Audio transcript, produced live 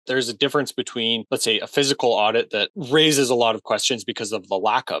There's a difference between, let's say, a physical audit that raises a lot of questions because of the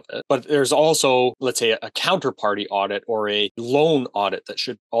lack of it. But there's also, let's say, a counterparty audit or a loan audit that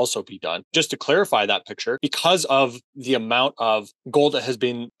should also be done. Just to clarify that picture, because of the amount of gold that has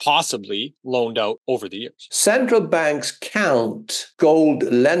been possibly loaned out over the years. Central banks count gold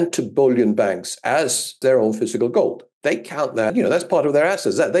lent to bullion banks as their own physical gold. They count that, that's part of their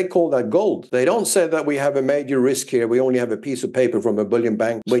assets. They call that gold. They don't say that we have a major risk here. We only have a piece of paper from a bullion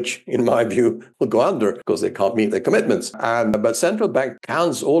bank, which in my view will go under because they can't meet their commitments. But central bank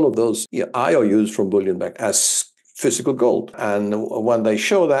counts all of those IOUs from bullion bank as physical gold. And when they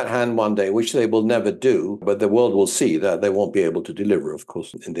show that hand one day, which they will never do, but the world will see that they won't be able to deliver, of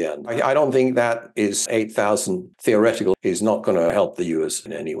course, in the end. I don't think that is 8,000 theoretical is not going to help the US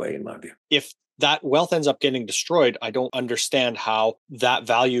in any way, in my view. If that wealth ends up getting destroyed, I don't understand how that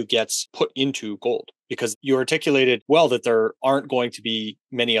value gets put into gold. Because you articulated well that there aren't going to be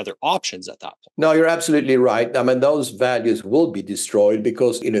many other options at that point. No, you're absolutely right. I mean, those values will be destroyed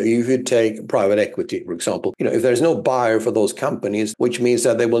because, if you take private equity, for example, if there's no buyer for those companies, which means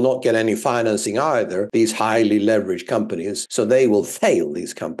that they will not get any financing either, these highly leveraged companies, so they will fail,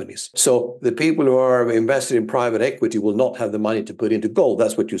 these companies. So the people who are invested in private equity will not have the money to put into gold.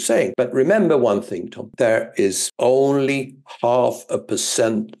 That's what you're saying. But remember one thing, Tom, there is only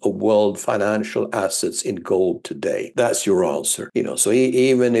 0.5% of world financial assets in gold today. That's your answer. So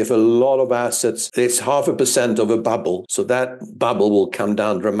even if a lot of assets, it's 0.5% of a bubble, so that bubble will come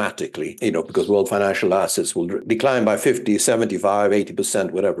down dramatically, because world financial assets will decline by 50, 75,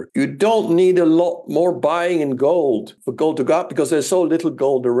 80%, whatever. You don't need a lot more buying in gold for gold to go up because there's so little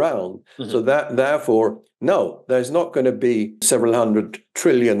gold around. Mm-hmm. So that, therefore, no, there's not going to be several hundred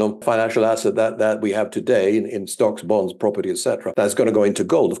trillion of financial asset that we have today in stocks, bonds, property, etc. That's going to go into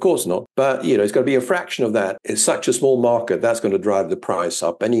gold. Of course not. But, it's going to be a fraction of that. It's such a small market that's going to drive the price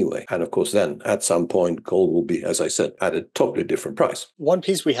up anyway. And of course, then at some point, gold will be, as I said, at a totally different price. One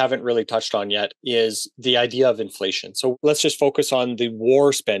piece we haven't really touched on yet is the idea of inflation. So let's just focus on the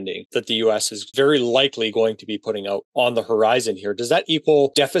war spending that the US is very likely going to be putting out on the horizon here. Does that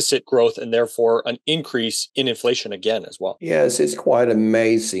equal deficit growth and therefore an increase in inflation again as well? Yes, it's quite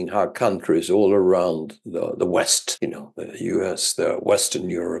amazing how countries all around the West, the US, the Western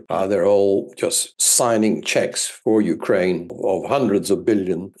Europe, they're all just signing checks for Ukraine of hundreds of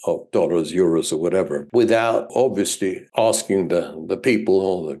billions of dollars, euros, or whatever, without obviously asking the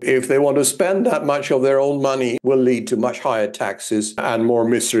people if they want to spend that much of their own money will lead to much higher taxes and more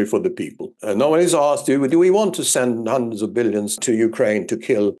misery for the people. No one is asked, do we want to send hundreds of billions to Ukraine to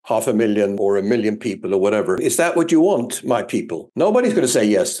kill 500,000 or 1 million people or whatever? Is that what you want, my people? Nobody's going to say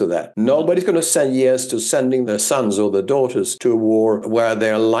yes to that. Nobody's going to say yes to sending their sons or their daughters to a war where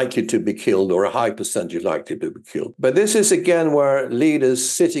they're likely to be killed or a high percentage likely to be killed. But this is again where leaders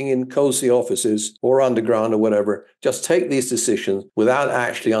sitting in cozy offices or underground or whatever just take these decisions without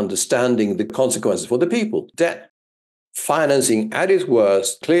actually understanding the consequences for the people. Debt financing at its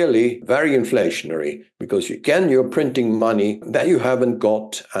worst, clearly very inflationary, because again, you're printing money that you haven't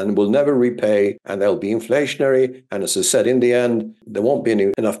got and will never repay, and they'll be inflationary. And as I said, in the end, there won't be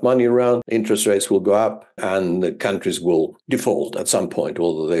enough money around, interest rates will go up, and the countries will default at some point,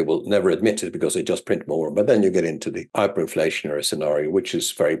 although they will never admit it because they just print more. But then you get into the hyperinflationary scenario, which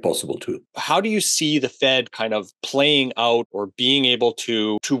is very possible too. How do you see the Fed kind of playing out or being able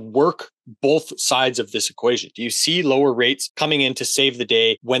to work both sides of this equation? Do you see lower rates coming in to save the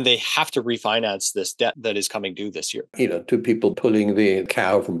day when they have to refinance this debt that is coming due this year? Two people pulling the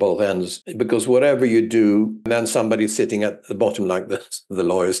cow from both ends, because whatever you do, then somebody's sitting at the bottom like this, the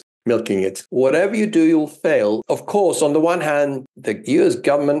lawyers, milking it. Whatever you do, you'll fail. Of course, on the one hand, the US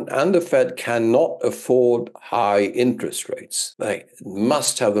government and the Fed cannot afford high interest rates. They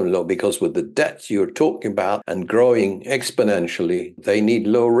must have them low because with the debt you're talking about and growing exponentially, they need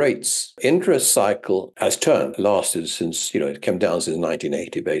low rates. Interest cycle has lasted since, it came down since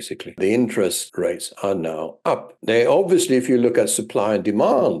 1980, basically. The interest rates are now up. They obviously, if you look at supply and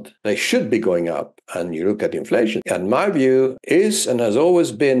demand, they should be going up. And you look at inflation. And my view is, and has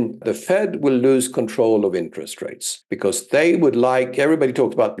always been, the Fed will lose control of interest rates because they would like, everybody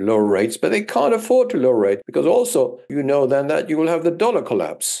talks about low rates, but they can't afford to low rate because also, then that you will have the dollar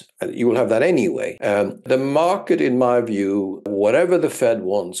collapse. And you will have that anyway. The market, in my view, whatever the Fed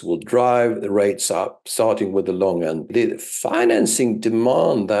wants, will drive the rates up, starting with the long end. The financing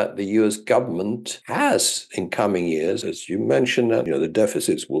demand that the US government has in coming years, as you mentioned, the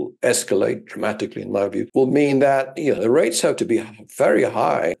deficits will escalate dramatically, in my view, will mean that the rates have to be very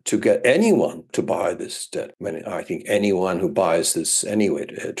high to get anyone to buy this debt. I mean, I think anyone who buys this anyway,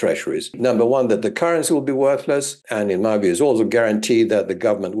 treasuries, number one, that the currency will be worthless, and in my view, is also guaranteed that the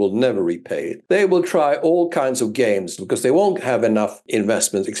government will never repay it. They will try all kinds of games because they won't have enough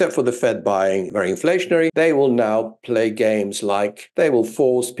investments, except for the Fed buying very inflationary. They will now play games like they will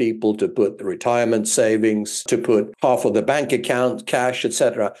force people to put retirement savings, to put half of the bank account, cash,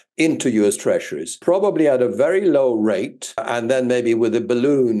 etc., into US treasuries, probably at a very low rate, and then maybe with a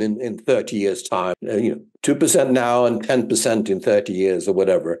balloon in 30 years' time, 2% now and 10% in 30 years or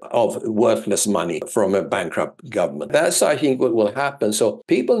whatever of worthless money from a bankrupt government. That's, I think, what will happen. So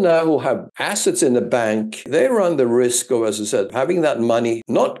people now who have assets in the bank, they run the risk of, as I said, having that money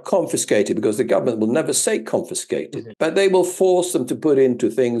not confiscated, because the government will never say confiscated, but they will force them to put into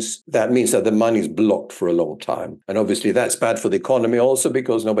things that means that the money is blocked for a long time. And obviously that's bad for the economy also,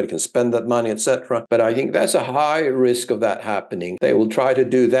 because nobody can spend that money, etc. But I think there's a high risk of that happening. They will try to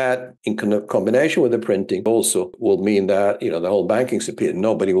do that in combination with the printing. Also will mean that, the whole banking sector,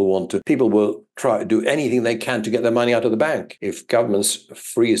 nobody will want to, people will try to do anything they can to get their money out of the bank. If governments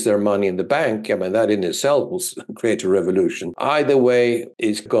freeze their money in the bank, that in itself will create a revolution. Either way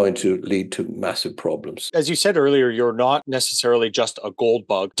is going to lead to massive problems. As you said earlier, you're not necessarily just a gold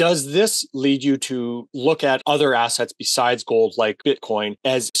bug. Does this lead you to look at other assets besides gold, like Bitcoin,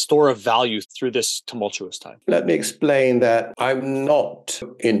 as store of value through this tumultuous time? Let me explain that I'm not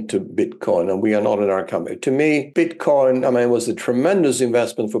into Bitcoin, and we are not in our company. To me, Bitcoin, was a tremendous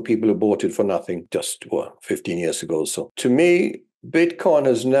investment for people who bought it for nothing just 15 years ago or so. To me, Bitcoin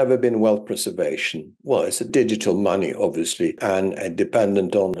has never been wealth preservation. Well, it's a digital money, obviously, and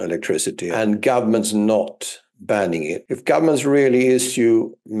dependent on electricity, and governments not banning it. If governments really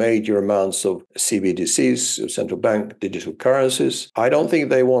issue major amounts of CBDCs, central bank digital currencies, I don't think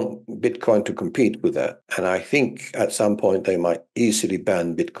they want Bitcoin to compete with that. And I think at some point they might easily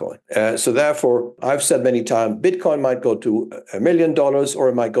ban Bitcoin. So therefore, I've said many times, Bitcoin might go to $1 million or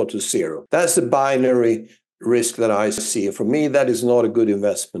it might go to zero. That's the binary risk that I see. For me, that is not a good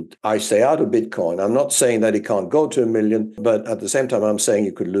investment. I stay out of Bitcoin. I'm not saying that it can't go to $1 million, but at the same time, I'm saying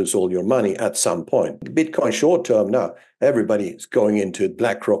you could lose all your money at some point. Bitcoin short term now, everybody's going into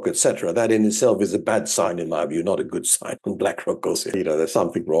BlackRock, etc. That in itself is a bad sign, in my view, not a good sign. When BlackRock goes, there's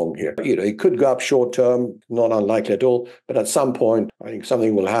something wrong here. It could go up short term, not unlikely at all, but at some point, I think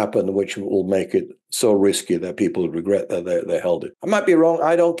something will happen which will make it so risky that people regret that they held it. I might be wrong.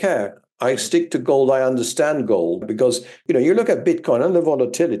 I don't care. I stick to gold. I understand gold because, you look at Bitcoin and the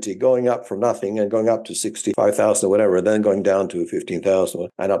volatility going up from nothing and going up to 65,000 or whatever, and then going down to 15,000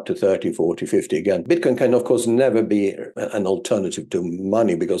 and up to 30, 40, 50 again. Bitcoin can, of course, never be an alternative to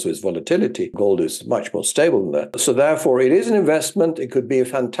money because of its volatility. Gold is much more stable than that. So therefore, it is an investment. It could be a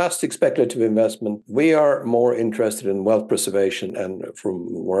fantastic speculative investment. We are more interested in wealth preservation. And from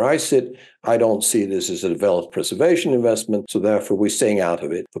where I sit, I don't see this as a wealth preservation investment. So therefore, we're staying out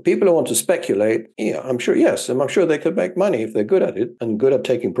of it. For people who want to speculate, I'm sure they could make money if they're good at it and good at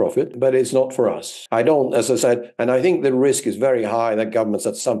taking profit, but it's not for us. I don't, as I said, and I think the risk is very high that governments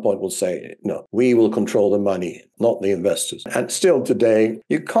at some point will say, no, we will control the money, not the investors. And still today,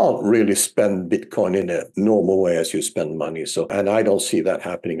 you can't really spend Bitcoin in a normal way as you spend money. So, and I don't see that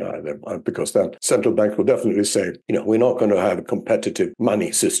happening either, because then central bank will definitely say, we're not going to have a competitive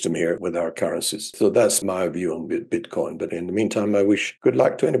money system here with our currencies. So that's my view on Bitcoin. But in the meantime, I wish good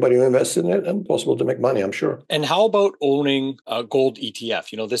luck to anybody who invests in it and possible to make money, I'm sure. And how about owning a gold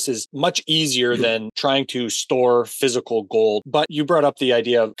ETF? This is much easier than trying to store physical gold. But you brought up the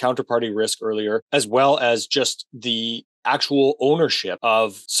idea of counterparty risk earlier, as well as just the actual ownership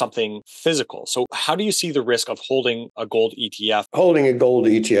of something physical. So how do you see the risk of holding a gold ETF? Holding a gold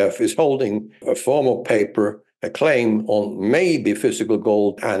ETF is holding a form of paper, a claim on maybe physical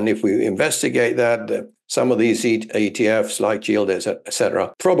gold. And if we investigate that, some of these ETFs like yield,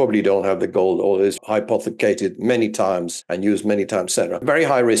 etc., probably don't have the gold, or is hypothecated many times and used many times, etc. Very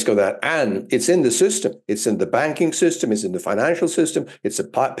high risk of that. And it's in the system. It's in the banking system. It's in the financial system. It's a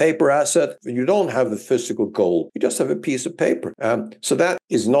paper asset. You don't have the physical gold. You just have a piece of paper. So that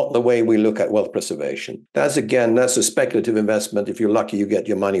is not the way we look at wealth preservation. That's a speculative investment. If you're lucky, you get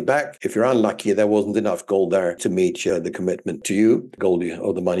your money back. If you're unlucky, there wasn't enough gold there to meet the commitment to you, gold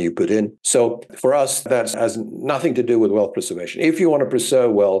or the money you put in. So for us, that has nothing to do with wealth preservation. If you want to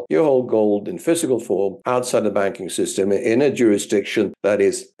preserve wealth, you hold gold in physical form outside the banking system in a jurisdiction that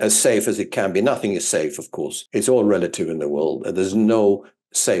is as safe as it can be. Nothing is safe, of course. It's all relative in the world. There's no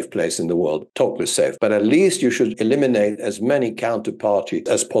safe place in the world, totally safe. But at least you should eliminate as many counterparty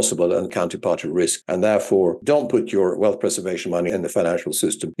as possible and counterparty risk. And therefore, don't put your wealth preservation money in the financial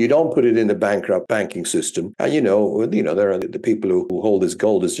system. You don't put it in the bankrupt banking system. And there are the people who hold this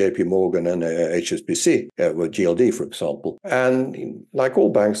gold as JP Morgan and HSBC, with GLD, for example. And like all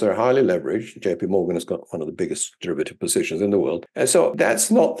banks, they're highly leveraged. JP Morgan has got one of the biggest derivative positions in the world. And so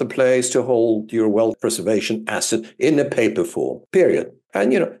that's not the place to hold your wealth preservation asset in a paper form, period.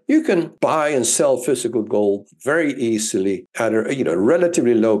 And, you can buy and sell physical gold very easily at a,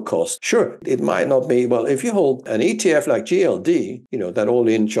 relatively low cost. Sure, it might not be, well, if you hold an ETF like GLD, that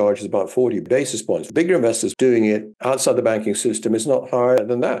all-in charge is about 40 basis points. Bigger investors doing it outside the banking system is not higher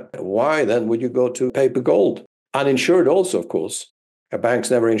than that. Why then would you go to paper gold? Uninsured also, of course. Banks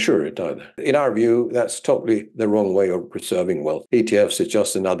never insure it either. In our view, that's totally the wrong way of preserving wealth. ETFs is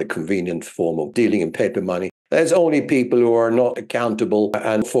just another convenient form of dealing in paper money. There's only people who are not accountable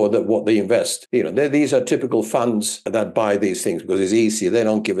and for what they invest. These are typical funds that buy these things because it's easy. They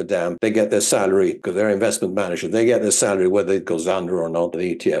don't give a damn. They get their salary because they're investment managers. They get their salary whether it goes under or not, the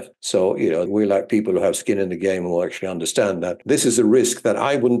ETF. So, we like people who have skin in the game and will actually understand that this is a risk that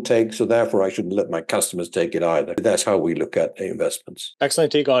I wouldn't take, so therefore I shouldn't let my customers take it either. That's how we look at investments.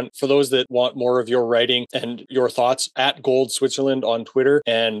 Excellent, Egon. For those that want more of your writing and your thoughts, at Gold Switzerland on Twitter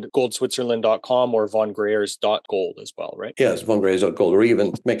and goldswitzerland.com or Von Greyerz .gold as well, right? Yes, von Greyerz.gold, or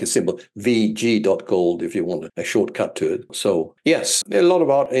even make it simple, vg.gold if you want a shortcut to it. So yes, there are a lot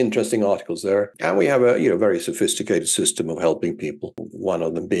of interesting articles there. And we have a very sophisticated system of helping people. One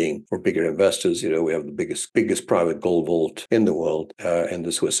of them being for bigger investors, we have the biggest private gold vault in the world in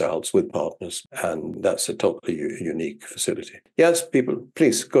the Swiss Alps with partners. And that's a totally unique facility. Yes, people,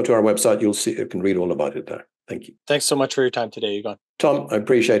 please go to our website. You can read all about it there. Thank you. Thanks so much for your time today, Egon. Tom, I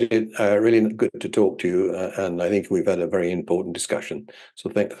appreciate it. Really good to talk to you. And I think we've had a very important discussion. So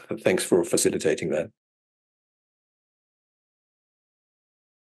thanks for facilitating that.